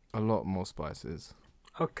 A lot more spices.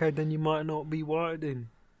 Okay, then you might not be white then.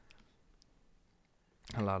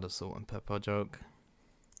 Allow the salt and pepper joke.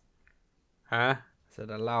 Huh? Said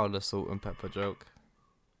allow the salt and pepper joke.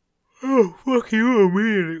 Oh, fuck you,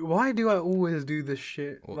 man. Why do I always do this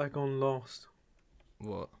shit What? like on Lost?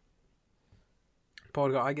 What?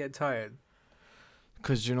 Podcast, I get tired.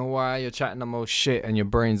 Because you know why? You're chatting the most shit and your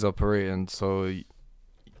brain's operating, so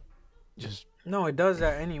just No, it does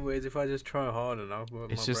that anyways if I just try hard enough.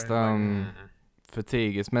 But It's my just, brain's like,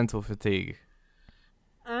 fatigue. It's mental fatigue.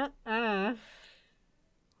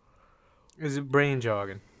 Is it brain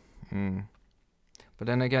jargon? Mm. But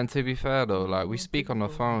then again, to be fair though, like we speak on the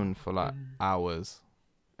phone for like hours,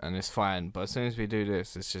 and it's fine. But as soon as we do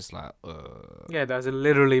this, it's just like, Yeah, that's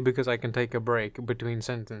literally because I can take a break between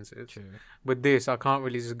sentences. True. With this, I can't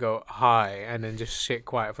really just go hi and then just sit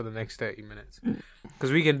quiet for the next 30 minutes.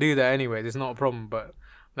 Because we can do that anyway. It's not a problem. But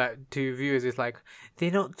like to viewers, it's like they're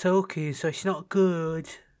not talking, so it's not good.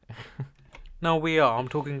 No, we are. I'm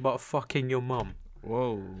talking about fucking your mum.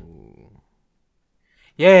 Whoa.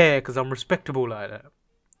 Yeah, because I'm respectable like that.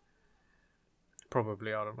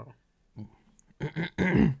 Probably, I don't know.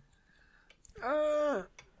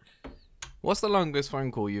 What's the longest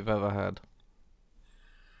phone call you've ever had?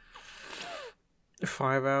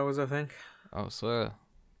 5 hours, I think. I swear.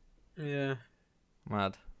 Yeah,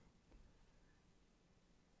 Mad.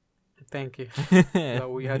 thank you. Is that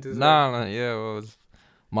what you had to say? No, yeah, well, it was,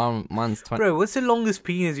 mine's 20. Bro, what's the longest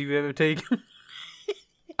penis you've ever taken?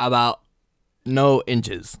 About no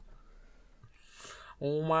inches.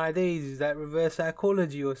 Oh my days, is that reverse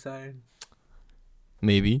psychology you're saying?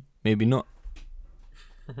 Maybe, maybe not.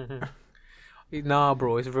 Nah,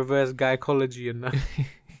 bro, it's reverse gynecology and that.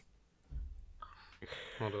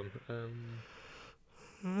 Hold on.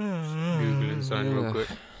 Googling something real quick.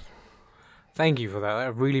 Thank you for that. I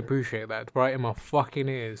really appreciate that. It's right in my fucking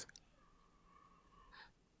ears.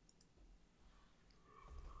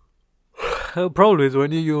 The problem is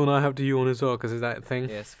when you yawn, I have to yawn as well because it's that thing.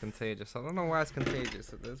 Yeah, it's contagious. I don't know why it's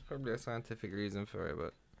contagious. There's probably a scientific reason for it,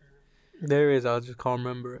 but There is, I just can't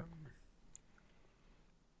remember it.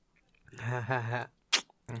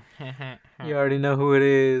 You already know who it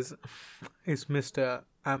is. It's Mr.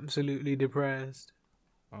 Absolutely Depressed.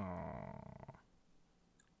 oh,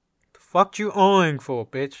 The fuck you awing for,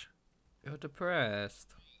 bitch? you're depressed.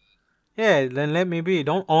 Yeah, then let me be.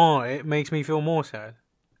 Don't it makes me feel more sad.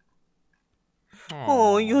 Aw.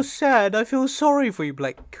 Oh, you're sad. I feel sorry for you.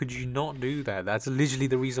 Like, could you not do that? That's literally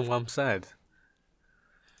the reason why I'm sad.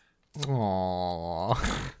 Aww.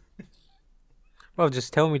 Well,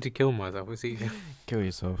 just tell me to kill myself. It's easy. Kill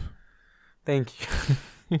yourself. Thank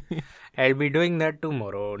you. I'll be doing that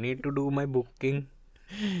tomorrow. Need to do my booking.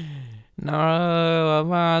 No,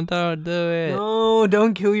 man, don't do it. No,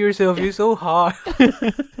 don't kill yourself. You're so hard.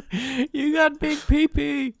 You got big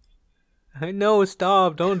pee-pee. No,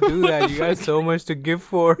 stop. Don't do that. You got so much to give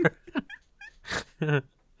for.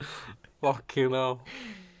 Fuck you know.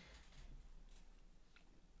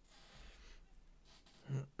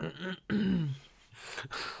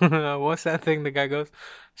 What's that thing the guy goes?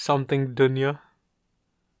 Something dunya.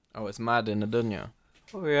 Oh, it's mad in the dunya.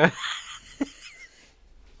 Oh yeah.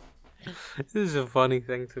 This is a funny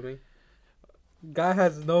thing to me. Guy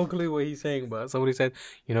has no clue what he's saying, but somebody said,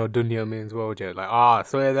 you know, dunya means world. Yeah, like,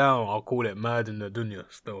 swear down, I'll call it mad in the dunya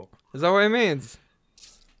still. Is that what it means?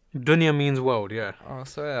 Dunya means world, yeah. Oh, I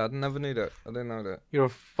swear, I never knew that. I didn't know that. You're a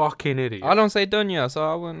fucking idiot. I don't say dunya, so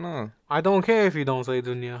I wouldn't know. I don't care if you don't say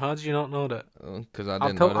dunya. How did you not know that? Because I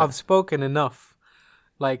didn't know that. I've spoken enough,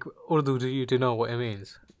 like Urdu to you to know what it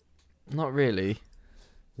means. Not really.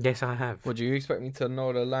 Yes, I have. Would you expect me to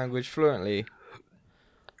know the language fluently?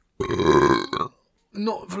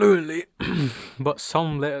 Not fluently, but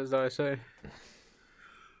some letters that I say.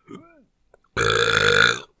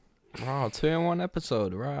 Wow, 2-in-1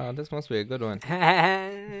 episode. Wow, this must be a good one.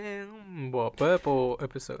 What, purple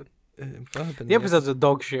episode? The The episodes are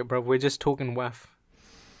dog shit, bro. We're just talking waff.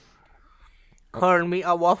 Call me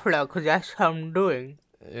a waffler, because that's how I'm doing.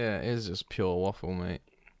 Yeah, it is just pure waffle, mate.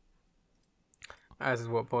 As is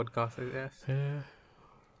what podcast is, yes.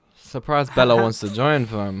 Surprised Bella wants to join,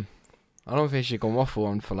 fam. I don't think she can waffle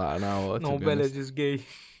on for like an hour. No, to be Bella's honest. just gay.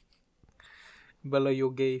 Bella,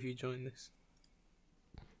 you're gay if you join this.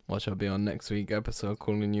 Watch her be on next week episode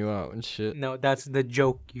calling you out and shit. No, that's the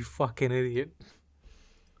joke, you fucking idiot.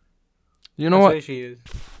 You know I what? swear she is.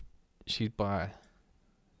 She's bi.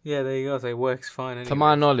 Yeah, there you go. So it works fine. Anyway. To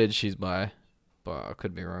my knowledge, she's bi, but I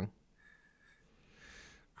could be wrong.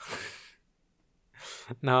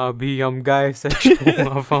 Nah, B, I'm guy sexual.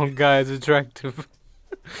 I found guys attractive.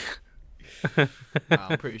 Nah,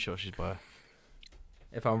 I'm pretty sure she's bi.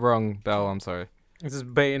 If I'm wrong, Belle, I'm sorry. This is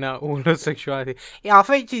baiting out all her sexuality. Yeah, I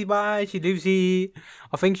think she's bi. She lives here.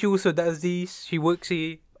 I think she also does this. She works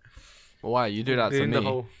here. Why you do that to Doing the me?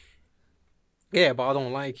 whole- Yeah, but I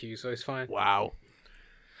don't like you, so it's fine. Wow.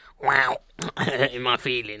 Wow. In my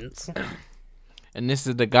feelings. And this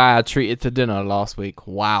is the guy I treated to dinner last week.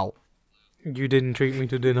 Wow. You didn't treat me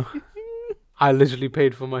to dinner. I literally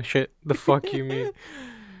paid for my shit. The fuck you mean?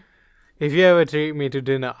 If you ever treat me to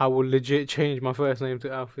dinner, I will legit change my first name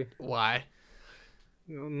to Alfie. Why?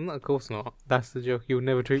 No, of course not. That's the joke. You would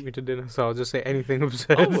never treat me to dinner, so I'll just say anything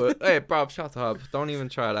absurd. Hey, bro, shut up. Don't even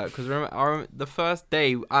try that. Because remember, the first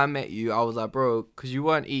day I met you, I was like, bro, because you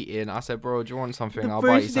weren't eating. I said, bro, do you want something? The I'll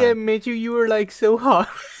buy you first day I something. met you, you were like so hot.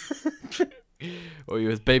 Or you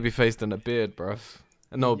was baby faced and a beard, bro.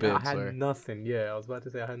 No beard, I had sorry. nothing. Yeah, I was about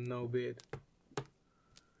to say I had no beard.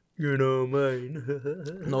 You know mine.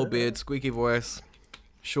 No beard, squeaky voice,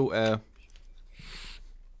 short hair.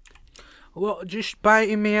 Well, just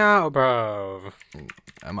biting me out, bro.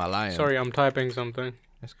 Am I lying? Sorry, I'm typing something.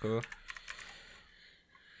 That's cool.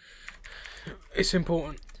 It's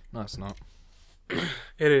important. No, it's not.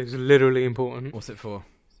 It is literally important. What's it for?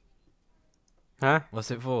 Huh?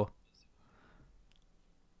 What's it for?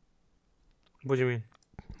 What do you mean?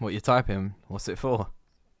 What you typing? What's it for?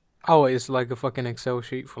 Oh, it's like a fucking Excel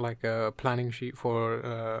sheet for like a planning sheet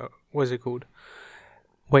for what's it called?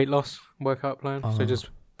 Weight loss workout plan. So Oh. just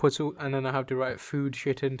puts all, and then I have to write food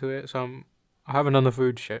shit into it. So I haven't done the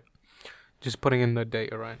food shit. Just putting in the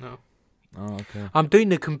data right now. Oh, okay. I'm doing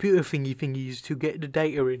the computer thingies to get the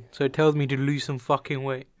data in. So it tells me to lose some fucking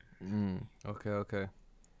weight. Okay.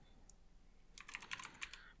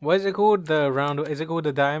 What is it called? The round? Is it called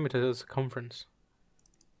the diameter or circumference?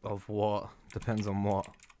 Of what? Depends on what.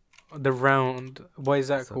 The round. What is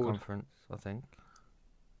that called? Circumference, I think.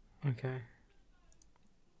 Okay.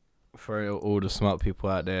 For all the smart people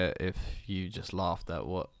out there, if you just laughed at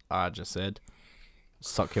what I just said,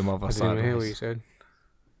 suck your mother I didn't even hear what you sideways. said.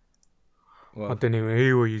 I Well, didn't even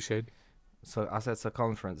hear what you said. so I said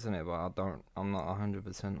circumference, innit? But I'm not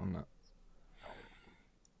 100% on that.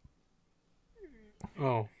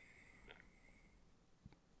 Oh.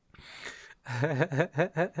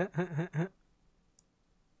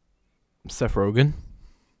 Seth Rogen,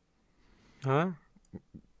 Huh?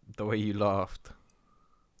 the way you laughed,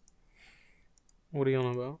 What are you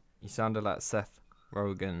on about? you sounded like Seth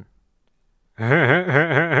Rogen. Thank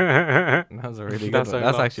That was a really good That's one. how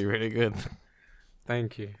That's he actually really good.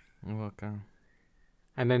 you. You're welcome.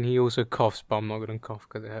 And then he also coughs, but I'm not gonna cough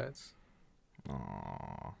because it hurts.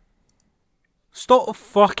 Aww. Stop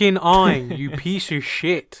fucking eyeing, you piece of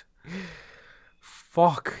shit.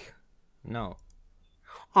 Fuck. No.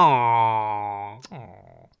 Aww.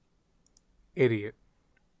 Aww. Idiot.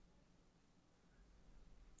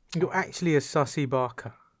 You're actually a sussy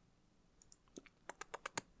barker.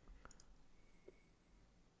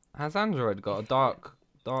 Has Android got a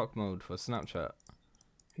dark mode for Snapchat?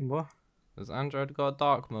 What? Has Android got a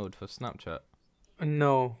dark mode for Snapchat?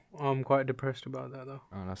 No, I'm quite depressed about that though.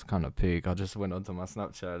 Oh, that's kind of peak. I just went onto my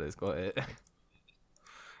Snapchat. It's got it.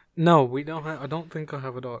 No, we don't have. I don't think I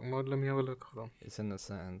have a dark mode. Let me have a look. Hold It's in the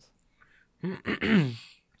settings. on.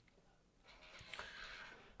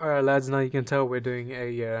 Alright, lads. Now you can tell we're doing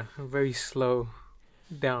a very slow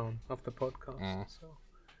down of the podcast. Mm. So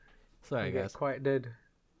Sorry, we get guys. quite dead.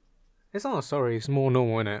 It's not sorry. It's more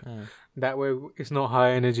normal, innit? Yeah. That way, it's not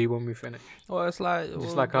high energy when we finish. Well, it's like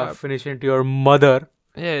Just like I finish into your mother.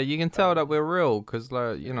 yeah, you can tell that we're real because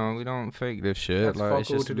like we don't fake this shit. That's like fuck it's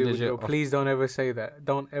all just to do with legit. your. Please don't ever say that.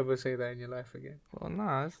 Don't ever say that in your life again. Well,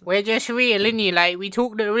 nah, it's We're just real, innit? Like, we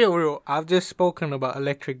talk the real. Real. I've just spoken about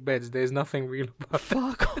electric beds. There's nothing real about that.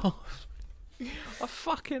 fuck off. I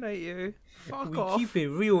fucking hate you. Fuck We off. keep it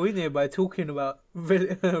real in there by talking about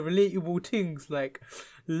relatable things like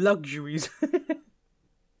luxuries.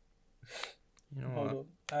 You know Hold what?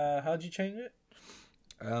 on. How'd you change it?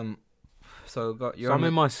 So got your. So I'm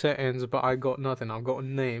in my settings, but I got nothing. I've got a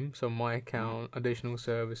name, so my account, additional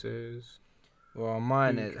services. Well,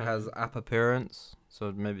 mine You it can- has app appearance,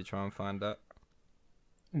 so maybe try and find that.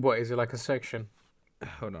 What is it like a section?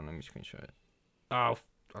 Hold on, let me screenshot it. Oh,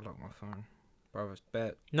 I locked my phone. Bro, it's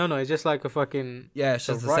bet. No, it's just like a fucking. Yeah, it's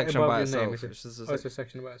So just a right section above by your name, itself. is it? It's just a Oh, it's a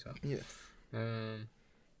section about itself. Yeah.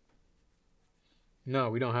 No,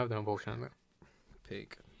 we don't have that unfortunately.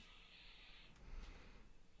 Peak.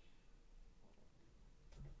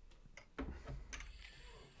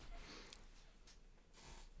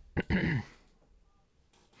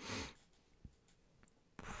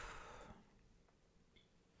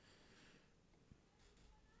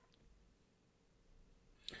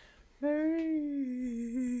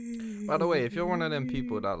 By the way, if you're one of them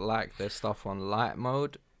people that like their stuff on light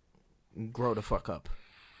mode, grow the fuck up.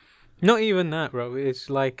 Not even that, bro. It's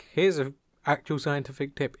like, here's a actual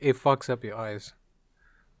scientific tip. It fucks up your eyes.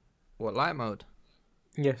 What, light mode?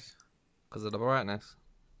 Yes. Because of the brightness.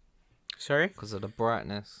 Sorry? Because of the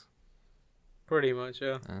brightness. Pretty much,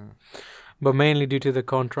 yeah. But mainly due to the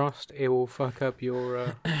contrast, it will fuck up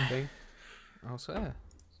your thing. I'll say.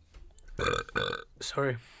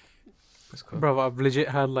 Sorry. That's cool. Bro, I've legit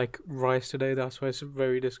had like rice today. That's why it's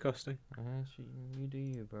very disgusting. You do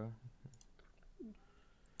you, bro.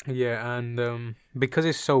 Yeah, and because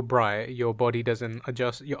it's so bright, your body doesn't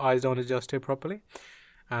adjust. Your eyes don't adjust to it properly,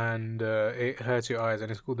 and it hurts your eyes. And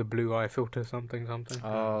it's called the blue eye filter, something.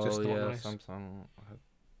 Oh, just not yeah, nice. Samsung.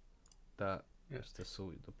 That is to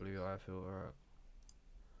sort the blue eye filter out.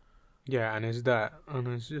 Yeah, and it's that, and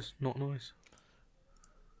it's just not nice.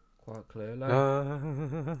 Quite clear, La like.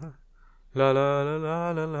 la la la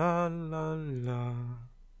la la la la la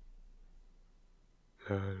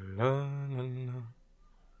la la la la.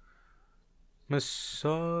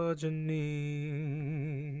 Misogyny.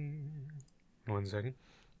 1 second.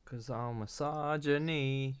 'Cause I'm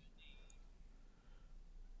misogyny.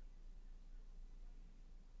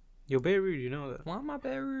 You're very rude, you know that. Why am I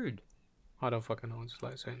being rude? I don't fucking know. I just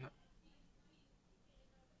like saying that.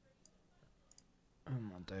 Oh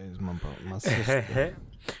my days, my sister.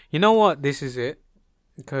 You know what? This is it.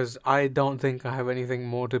 Because I don't think I have anything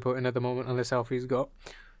more to put in at the moment unless Alfie's got.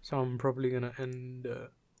 So I'm probably going to end.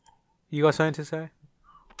 You got something to say?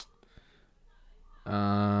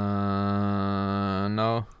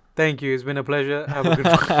 No. Thank you. It's been a pleasure. Have a good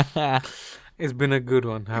one. It's been a good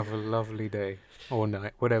one. Have a lovely day. Or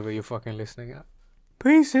night. Whatever you're fucking listening at.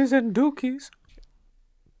 Pieces and dookies.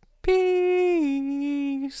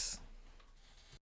 Peace.